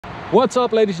What's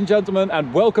up, ladies and gentlemen,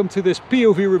 and welcome to this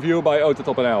POV review by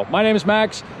AutoTopNL. My name is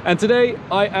Max, and today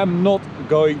I am not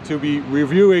going to be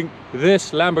reviewing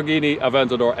this Lamborghini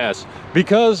Aventador S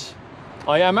because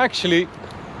I am actually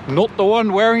not the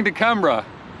one wearing the camera.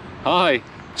 Hi.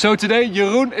 So today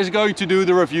Jeroen is going to do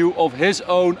the review of his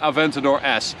own Aventador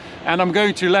S, and I'm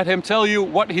going to let him tell you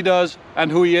what he does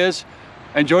and who he is.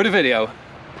 Enjoy the video.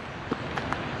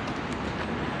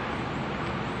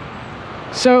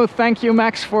 So thank you,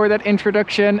 Max, for that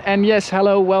introduction, and yes,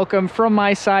 hello, welcome from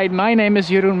my side. My name is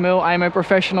Jeroen Mul. I'm a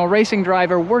professional racing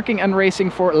driver working and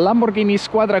racing for Lamborghini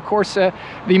Squadra Corsa,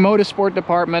 the motorsport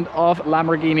department of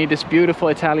Lamborghini, this beautiful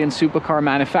Italian supercar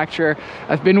manufacturer.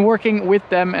 I've been working with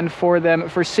them and for them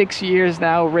for 6 years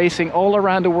now, racing all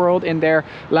around the world in their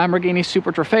Lamborghini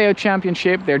Super Trofeo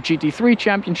Championship, their GT3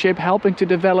 Championship, helping to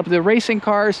develop the racing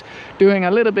cars, doing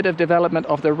a little bit of development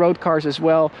of the road cars as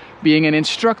well, being an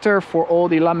instructor for all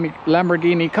the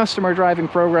Lamborghini customer driving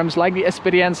programs like the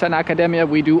Esperienza and Academia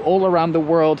we do all around the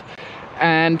world.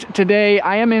 And today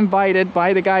I am invited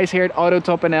by the guys here at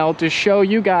AutoTopNL to show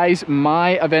you guys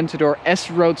my Aventador S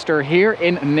Roadster here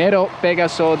in Nero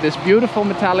Pegaso, this beautiful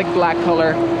metallic black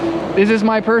color. This is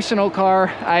my personal car.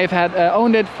 I've had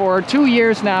owned it for 2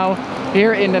 years now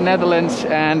here in the Netherlands,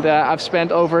 and I've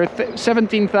spent over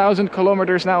 17,000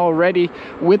 kilometers now already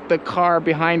with the car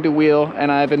behind the wheel, and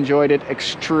I've enjoyed it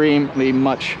extremely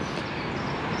much.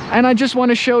 And I just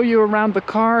want to show you around the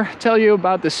car, tell you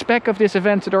about the spec of this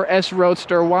Aventador S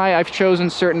Roadster, why I've chosen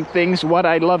certain things, what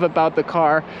I love about the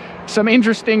car, some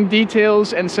interesting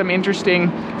details and some interesting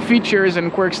features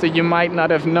and quirks that you might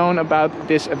not have known about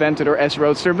this Aventador S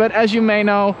Roadster. But as you may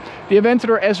know, the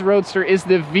Aventador S Roadster is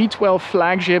the V12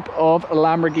 flagship of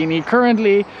Lamborghini,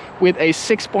 currently with a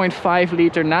 6.5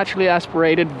 liter naturally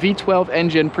aspirated V12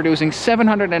 engine producing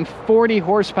 740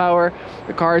 horsepower.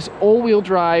 The car is all-wheel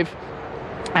drive,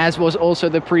 as was also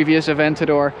the previous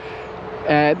Aventador.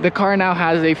 The car now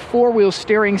has a four-wheel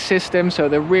steering system, so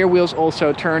the rear wheels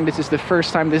also turn. This is the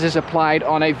first time this is applied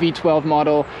on a V12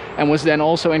 model, and was then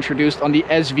also introduced on the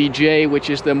SVJ, which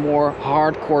is the more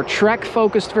hardcore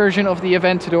track-focused version of the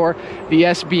Aventador, the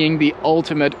S being the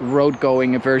ultimate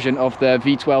road-going version of the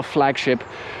V12 flagship.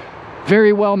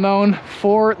 Very well known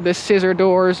for the scissor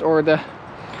doors, or the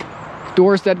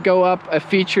doors that go up, a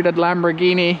feature that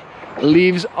Lamborghini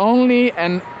leaves only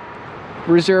and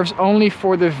reserves only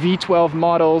for the V12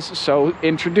 models. So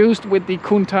introduced with the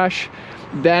Countach,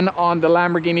 then on the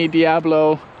Lamborghini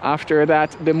Diablo, after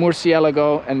that the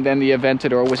Murcielago, and then the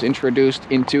Aventador was introduced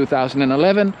in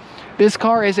 2011. This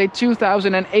car is a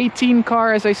 2018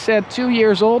 car, as I said, 2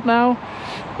 years old now.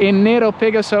 In Nero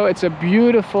Pegaso, it's a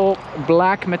beautiful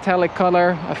black metallic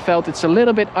color. I felt it's a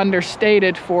little bit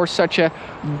understated for such a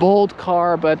bold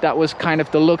car, but that was kind of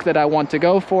the look that I want to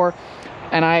go for.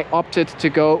 And I opted to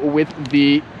go with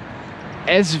the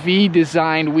SV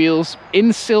designed wheels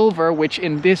in silver, which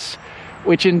in this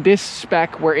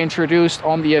spec were introduced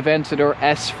on the Aventador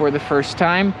S for the first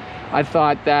time. I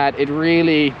thought that it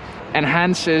really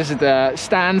enhances the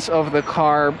stance of the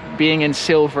car being in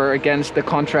silver against the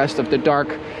contrast of the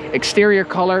dark exterior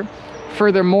color.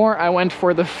 Furthermore, I went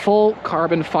for the full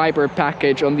carbon fiber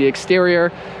package on the exterior,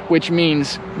 which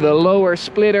means the lower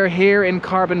splitter here in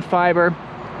carbon fiber.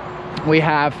 We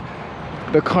have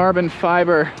the carbon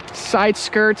fiber side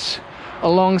skirts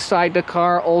alongside the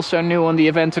car. Also new on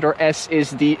the Aventador S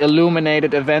is the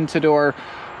illuminated Aventador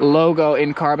logo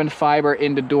in carbon fiber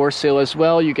in the door sill as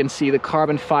well. You can see the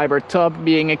carbon fiber tub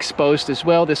being exposed as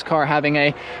well. This car having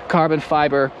a carbon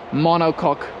fiber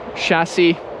monocoque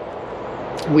chassis.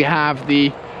 We have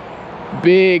the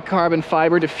big carbon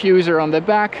fiber diffuser on the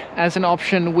back as an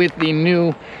option with the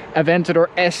new Aventador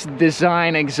S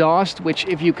design exhaust, which,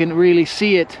 if you can really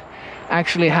see it,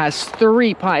 actually has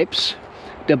 3 pipes.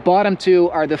 The bottom 2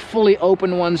 are the fully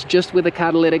open ones, just with a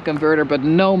catalytic converter, but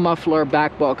no muffler,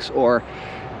 backbox, or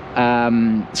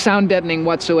sound deadening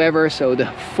whatsoever. So the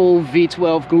full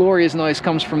V12 glorious noise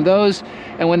comes from those.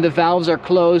 And when the valves are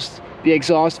closed, the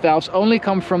exhaust valves only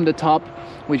come from the top,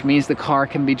 which means the car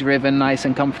can be driven nice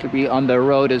and comfortably on the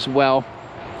road as well.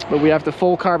 But we have the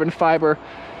full carbon fiber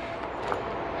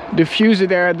diffuser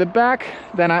there at the back.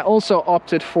 Then I also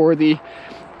opted for the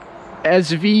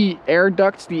SV air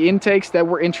ducts, the intakes that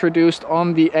were introduced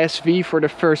on the SV for the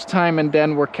first time and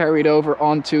then were carried over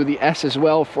onto the S as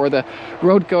well for the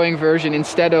road going version,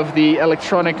 instead of the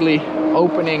electronically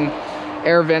opening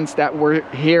air vents that were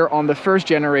here on the first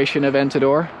generation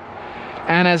Aventador.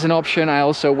 And as an option, I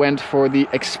also went for the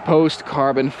exposed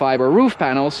carbon fiber roof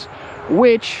panels,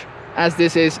 which as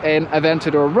this is an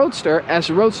Aventador Roadster, as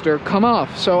Roadster come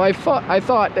off. So I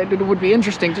thought that it would be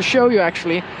interesting to show you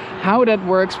actually how that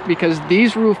works, because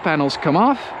these roof panels come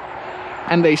off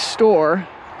and they store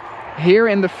here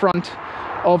in the front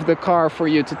of the car for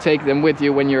you to take them with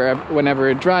you whenever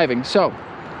you're driving. So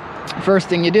first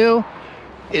thing you do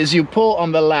is you pull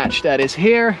on the latch that is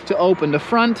here to open the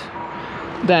front,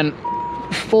 then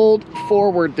fold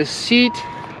forward the seat,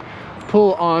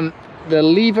 pull on the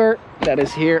lever that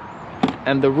is here,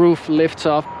 and the roof lifts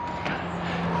off,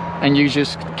 and you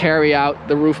just carry out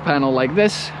the roof panel like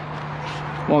this.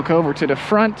 Walk over to the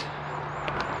front,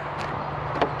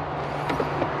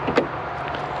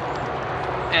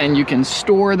 and you can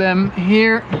store them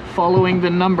here following the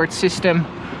numbered system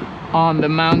on the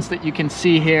mounts that you can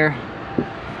see here,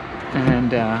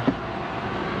 and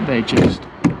they just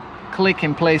click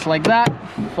in place like that.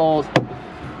 Fold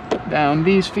down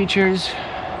these features,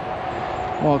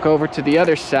 walk over to the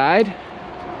other side.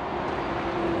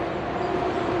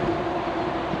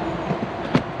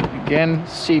 Again,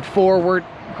 seat forward,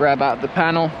 grab out the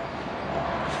panel,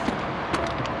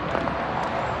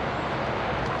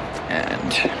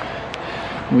 and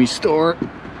we store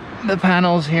the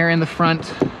panels here in the front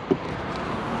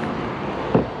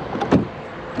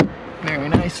very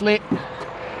nicely,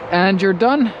 and you're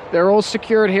done. They're all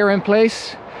secured here in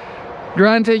place.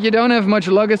 Granted, you don't have much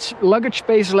luggage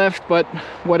space left, but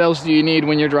what else do you need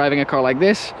when you're driving a car like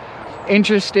this?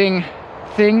 Interesting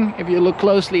thing, if you look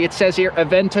closely, it says here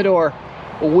Aventador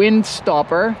wind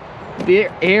stopper.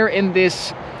 Here in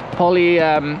this poly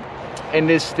in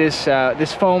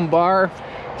this foam bar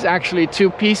is actually two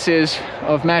pieces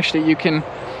of mesh that you can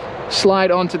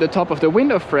slide onto the top of the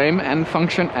window frame and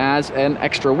function as an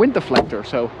extra wind deflector.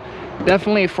 So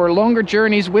definitely for longer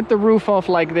journeys with the roof off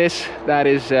like this, that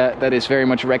is very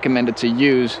much recommended to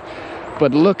use.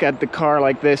 But look at the car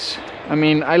like this. I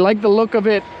mean, I like the look of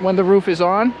it when the roof is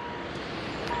on.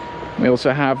 We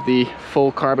also have the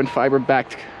full carbon fiber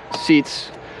backed seats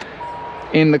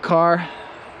in the car,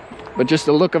 but just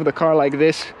the look of the car like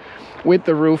this with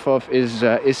the roof off is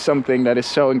something that is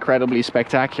so incredibly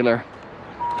spectacular,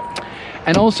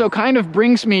 and also kind of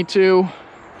brings me to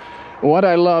what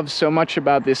I love so much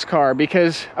about this car,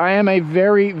 because I am a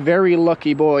very, very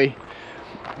lucky boy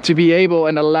to be able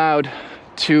and allowed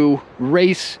to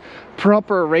race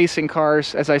proper racing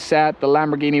cars. As I said, the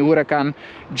Lamborghini Huracan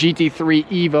GT3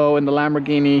 Evo and the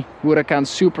Lamborghini Huracan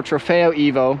Super Trofeo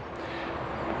Evo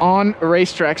on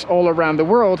racetracks all around the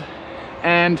world.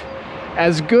 And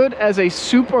as good as a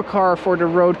supercar for the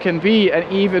road can be,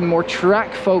 and even more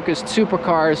track focused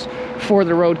supercars for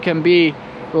the road can be,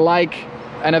 like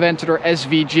an Aventador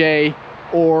SVJ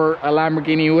or a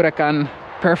Lamborghini Huracan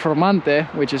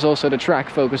Performante, which is also the track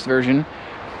focused version,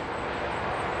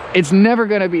 it's never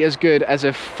going to be as good as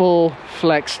a full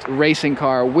flexed racing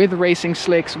car with racing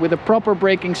slicks, with a proper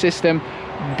braking system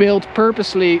built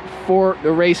purposely for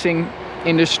the racing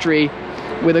industry,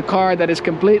 with a car that is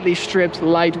completely stripped,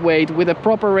 lightweight, with a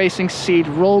proper racing seat,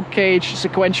 roll cage,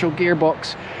 sequential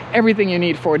gearbox, everything you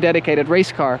need for a dedicated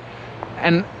race car.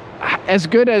 And as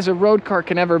good as a road car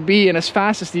can ever be, and as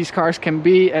fast as these cars can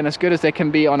be, and as good as they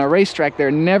can be on a racetrack,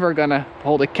 they're never gonna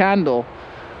hold a candle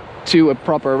to a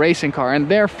proper racing car. And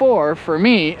therefore, for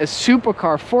me, a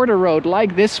supercar for the road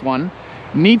like this one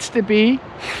needs to be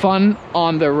fun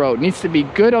on the road, needs to be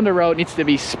good on the road, needs to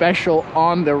be special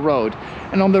on the road.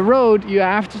 And on the road, you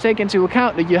have to take into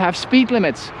account that you have speed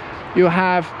limits, you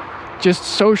have just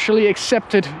socially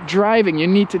accepted driving, you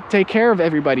need to take care of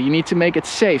everybody, you need to make it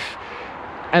safe.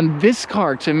 And this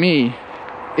car, to me,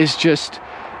 is just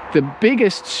the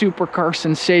biggest supercar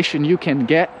sensation you can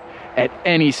get at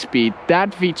any speed.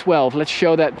 That V12, let's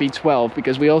show that V12,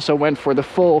 because we also went for the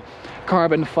full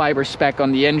carbon fiber spec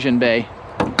on the engine bay.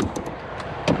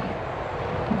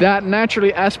 That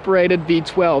naturally aspirated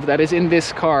V12 that is in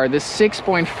this car, this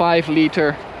 6.5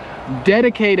 liter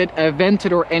dedicated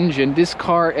Aventador engine, this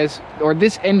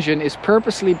engine is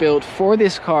purposely built for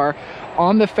this car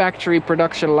on the factory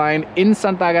production line in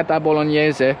Sant'Agata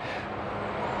Bolognese.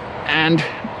 And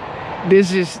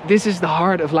this is the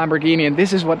heart of Lamborghini, and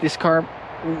this is what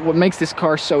makes this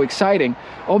car so exciting.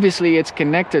 Obviously, it's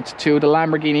connected to the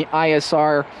Lamborghini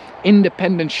ISR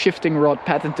independent shifting rod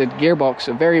patented gearbox,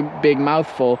 a very big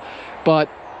mouthful, but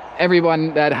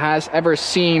everyone that has ever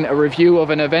seen a review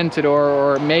of an Aventador,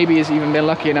 or maybe has even been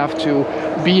lucky enough to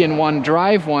be in one,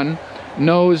 drive one,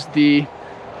 knows the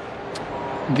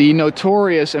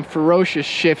notorious and ferocious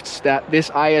shifts that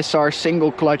this ISR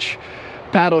single clutch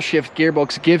paddle shift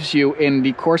gearbox gives you in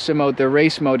the Corsa mode, the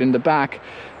race mode in the back.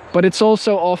 But it's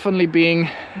also oftenly being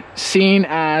seen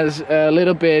as a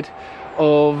little bit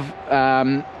of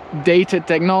dated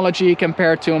technology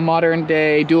compared to modern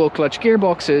day dual clutch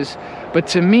gearboxes, but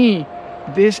to me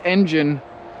this engine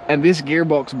and this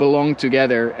gearbox belong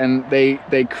together, and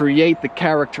they create the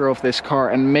character of this car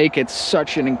and make it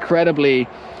such an incredibly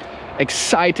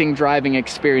exciting driving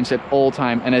experience at all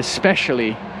time, and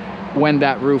especially when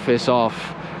that roof is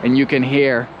off and you can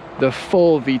hear the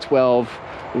full V12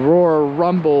 roar,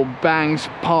 rumble, bangs,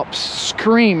 pops,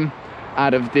 scream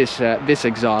out of this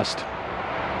exhaust.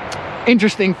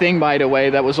 Interesting thing, by the way,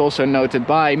 that was also noted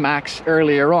by Max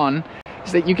earlier on,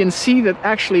 is that you can see that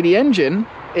actually the engine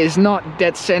is not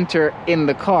dead center in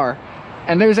the car,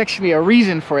 and there's actually a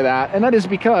reason for that, and that is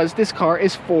because this car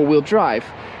is four-wheel drive.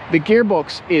 The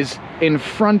gearbox is in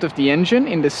front of the engine,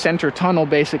 in the center tunnel,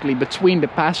 basically between the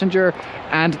passenger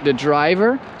and the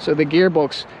driver, so the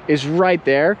gearbox is right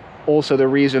there. Also the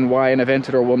reason why an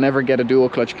Aventador will never get a dual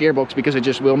clutch gearbox, because it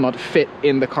just will not fit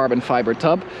in the carbon fiber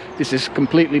tub. This is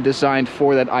completely designed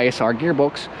for that ISR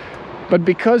gearbox. But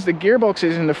because the gearbox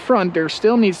is in the front, there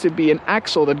still needs to be an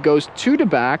axle that goes to the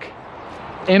back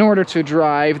in order to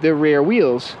drive the rear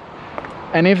wheels.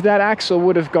 And if that axle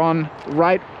would have gone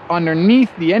right underneath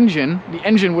the engine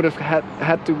would have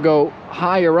had to go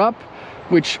higher up,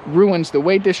 which ruins the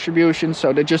weight distribution,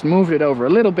 so they just moved it over a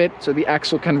little bit so the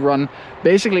axle can run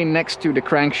basically next to the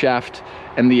crankshaft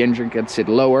and the engine can sit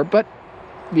lower, but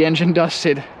the engine does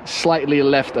sit slightly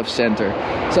left of center.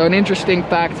 So an interesting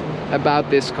fact about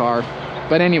this car.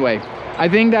 But anyway, I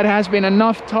think that has been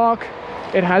enough talk.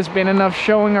 It has been enough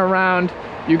showing around.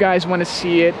 You guys want to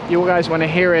see it, you guys want to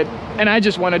hear it, and I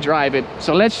just want to drive it.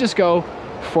 So let's just go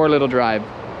for a little drive.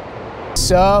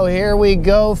 So here we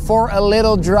go for a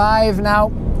little drive. Now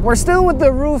we're still with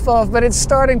the roof off, but it's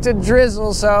starting to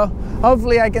drizzle, so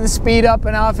hopefully I can speed up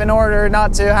enough in order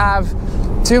not to have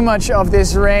too much of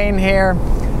this rain here.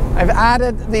 I've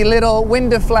added the little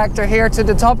wind deflector here to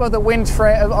the top of the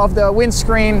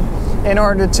windscreen in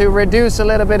order to reduce a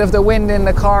little bit of the wind in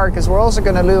the car, because we're also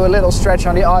going to do a little stretch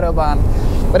on the Autobahn.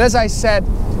 But as I said,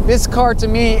 this car to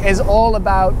me is all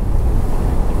about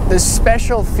the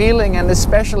special feeling and the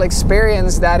special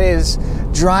experience that is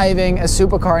driving a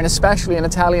supercar, and especially an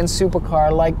Italian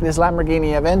supercar like this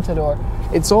Lamborghini Aventador.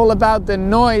 It's all about the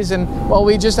noise, and well,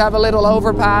 we just have a little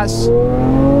overpass.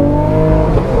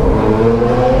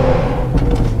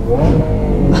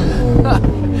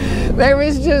 There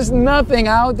is just nothing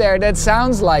out there that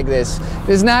sounds like this.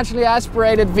 This naturally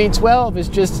aspirated V12 is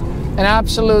just an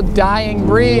absolute dying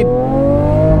breed.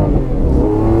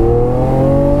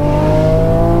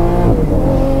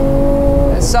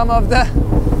 Some of the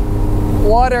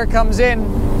water comes in,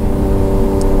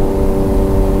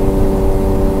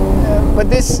 but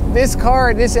this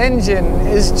car, this engine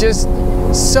is just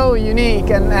so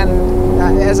unique, and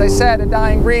as I said, a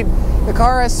dying breed. The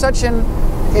car has such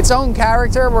its own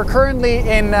character. We're currently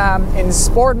in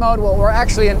sport mode. Well, we're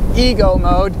actually in Ego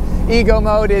mode. Ego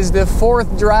mode is the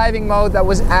fourth driving mode that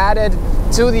was added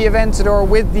to the Aventador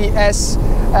with the S,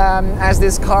 as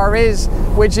this car is,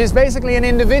 which is basically an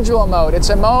individual mode. It's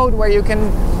a mode where you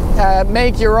can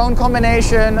make your own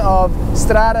combination of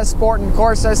Strada, Sport and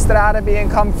Corsa. Strada being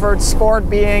comfort, Sport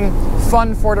being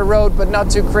fun for the road but not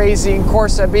too crazy, and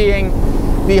Corsa being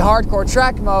the hardcore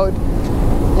track mode.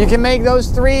 You can make those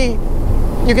three,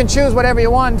 you can choose whatever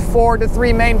you want for the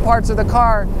three main parts of the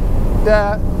car: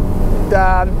 the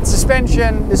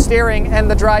suspension, the steering and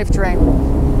the drivetrain.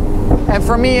 And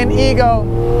for me in Ego,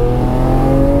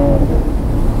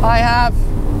 I have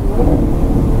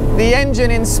the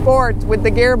engine in Sport with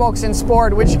the gearbox in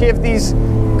Sport, which give these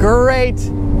great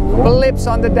blips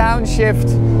on the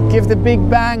downshift, give the big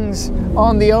bangs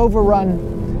on the overrun,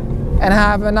 and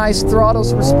have a nice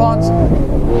throttles response.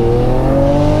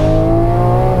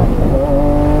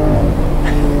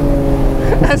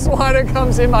 As water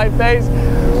comes in my face.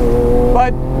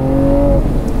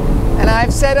 And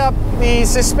I've set up the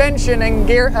suspension and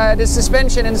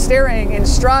suspension and steering in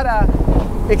Strada,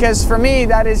 because for me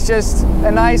that is just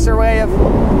a nicer way of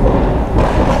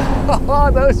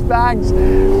oh, those bangs.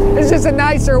 It's just a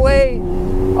nicer way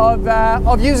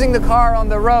of using the car on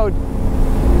the road.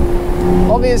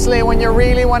 Obviously, when you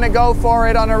really want to go for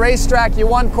it on a racetrack, you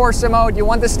want Corsa mode, you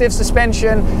want the stiff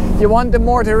suspension, you want the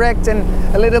more direct and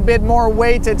a little bit more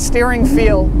weighted steering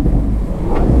feel.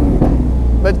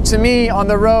 But to me, on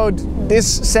the road, this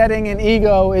setting in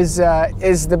Ego is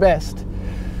the best.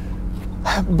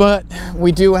 But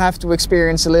we do have to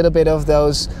experience a little bit of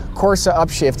those Corsa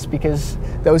upshifts, because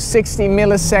those 60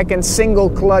 millisecond single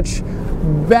clutch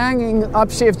banging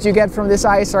upshifts you get from this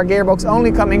ISR gearbox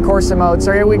only come in Corsa mode.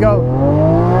 So here we go.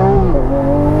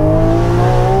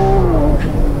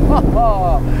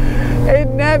 It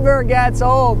never gets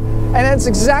old. And that's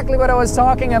exactly what I was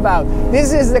talking about.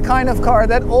 This is the kind of car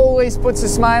that always puts a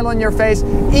smile on your face,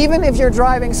 even if you're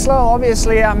driving slow.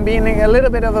 Obviously, I'm being a little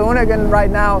bit of a hoonigan right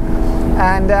now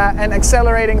and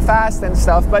accelerating fast and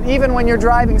stuff. But even when you're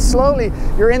driving slowly,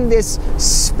 you're in this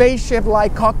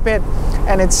spaceship-like cockpit,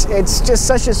 and it's just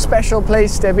such a special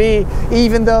place to be,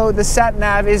 even though the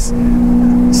sat-nav is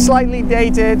slightly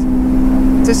dated,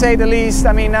 to say the least.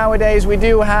 I mean, nowadays we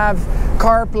do have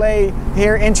CarPlay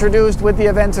here introduced with the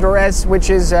Aventador S, which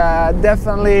is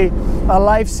definitely a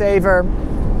lifesaver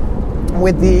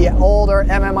with the older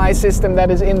MMI system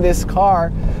that is in this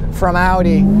car from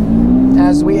Audi.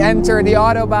 As we enter the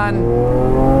Autobahn,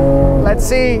 let's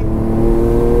see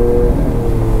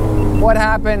what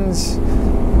happens.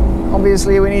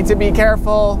 Obviously, we need to be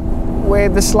careful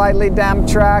with the slightly damp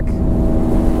track,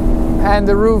 and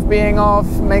the roof being off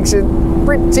makes it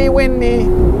pretty windy.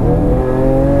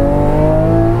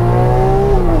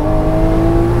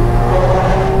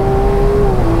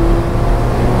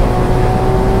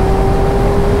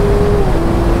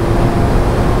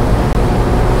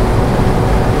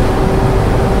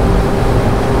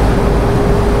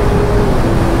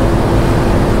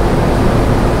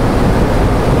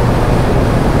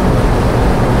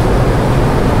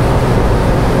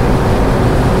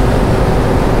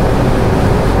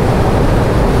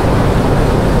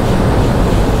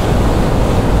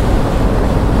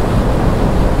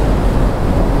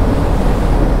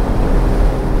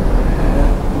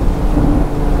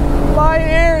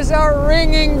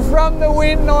 From the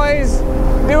wind noise,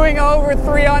 doing over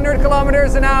 300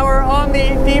 kilometers an hour on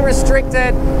the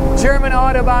de-restricted German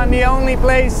Autobahn, the only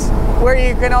place where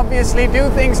you can obviously do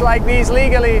things like these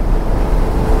legally.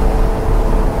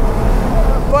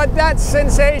 But that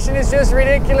sensation is just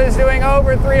ridiculous, doing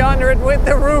over 300 with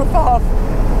the roof off.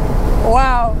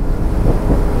 Wow.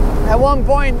 At one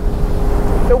point,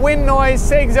 the wind noise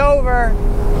takes over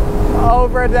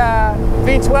the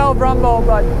V12 rumble,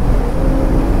 but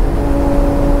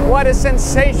what a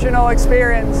sensational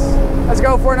experience. Let's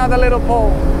go for another little pull.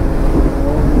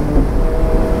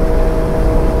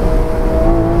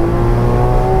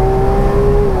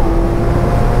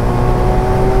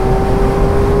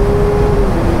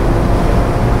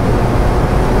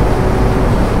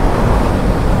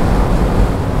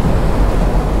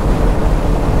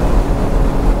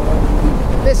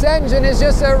 This engine is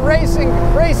just a racing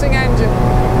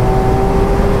engine.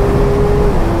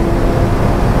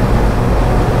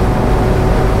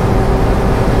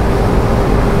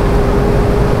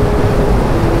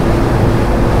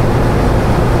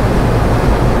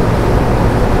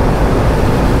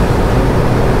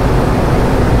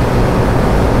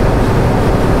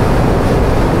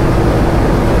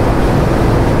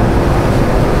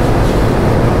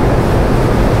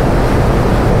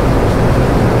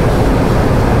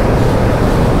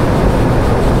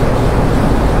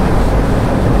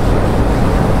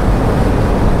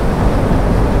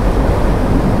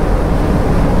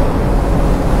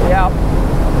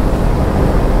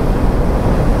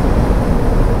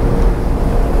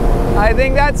 I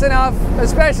think that's enough,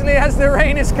 especially as the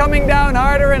rain is coming down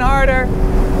harder and harder.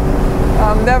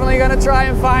 I'm definitely going to try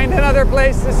and find another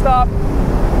place to stop.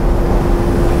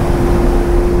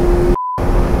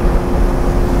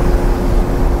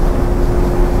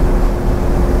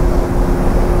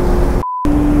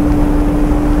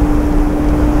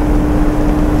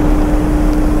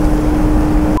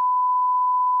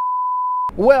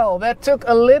 Well, that took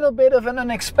a little bit of an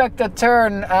unexpected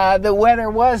turn. The weather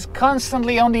was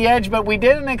constantly on the edge, but we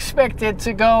didn't expect it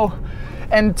to go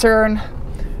and turn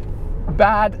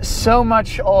bad so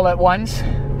much all at once.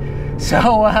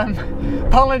 So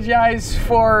apologize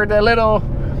for the little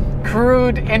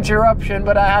crude interruption,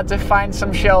 but I had to find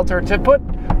some shelter to put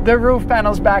the roof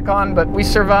panels back on, but we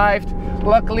survived.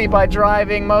 Luckily, by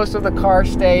driving, most of the car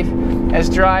stayed as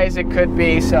dry as it could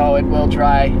be, so it will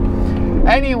dry.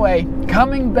 Anyway,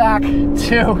 coming back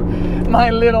to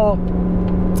my little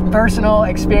personal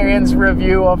experience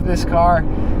review of this car.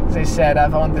 As I said,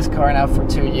 I've owned this car now for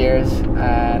 2 years,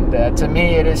 and to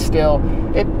me it is still,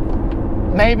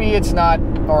 maybe it's not,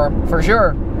 or for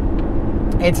sure,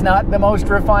 it's not the most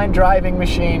refined driving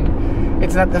machine.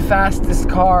 It's not the fastest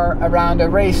car around a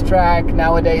racetrack.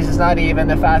 Nowadays it's not even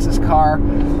the fastest car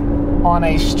on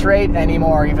a straight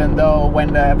anymore, even though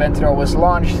when the Aventador was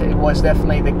launched, it was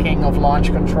definitely the king of launch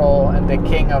control and the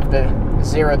king of the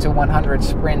 0 to 100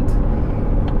 sprint.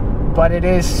 But it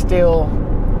is still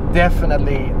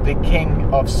definitely the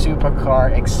king of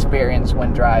supercar experience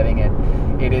when driving it.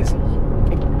 It is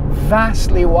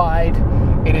vastly wide.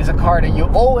 It is a car that you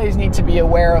always need to be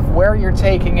aware of where you're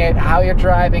taking it, how you're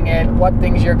driving it, what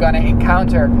things you're going to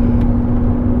encounter.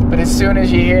 But as soon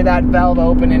as you hear that valve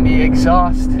open in the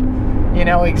exhaust, you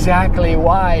know exactly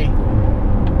why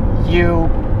you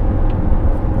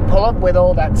pull up with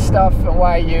all that stuff and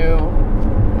why you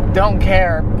don't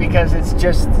care, because it's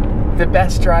just the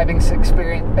best driving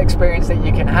experience that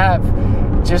you can have.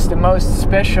 Just the most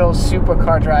special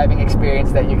supercar driving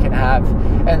experience that you can have,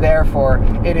 and therefore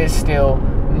it is still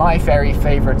my very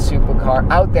favorite supercar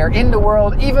out there in the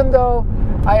world, even though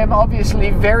I am obviously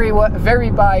very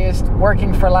biased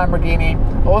working for Lamborghini,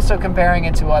 also comparing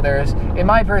it to others. In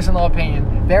my personal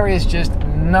opinion, there is just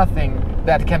nothing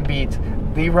that can beat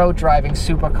the road driving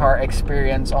supercar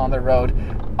experience on the road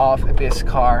of this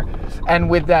car. And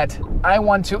with that, I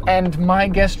want to end my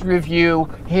guest review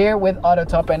here with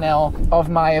AutoTopNL of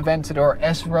my Aventador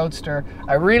S Roadster.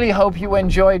 I really hope you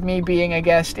enjoyed me being a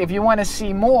guest. If you want to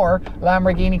see more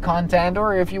Lamborghini content,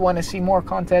 or if you want to see more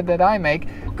content that I make,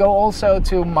 go also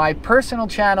to my personal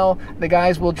channel. The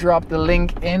guys will drop the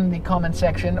link in the comment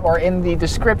section or in the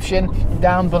description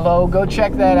down below. Go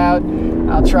check that out.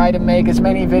 I'll try to make as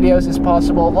many videos as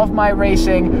possible of my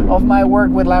racing, of my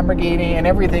work with Lamborghini, and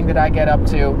everything that I get up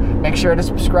to. Make sure to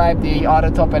subscribe to the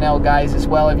AutoTopNL guys as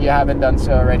well if you haven't done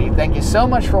so already. Thank you so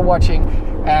much for watching,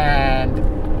 and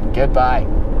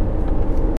goodbye.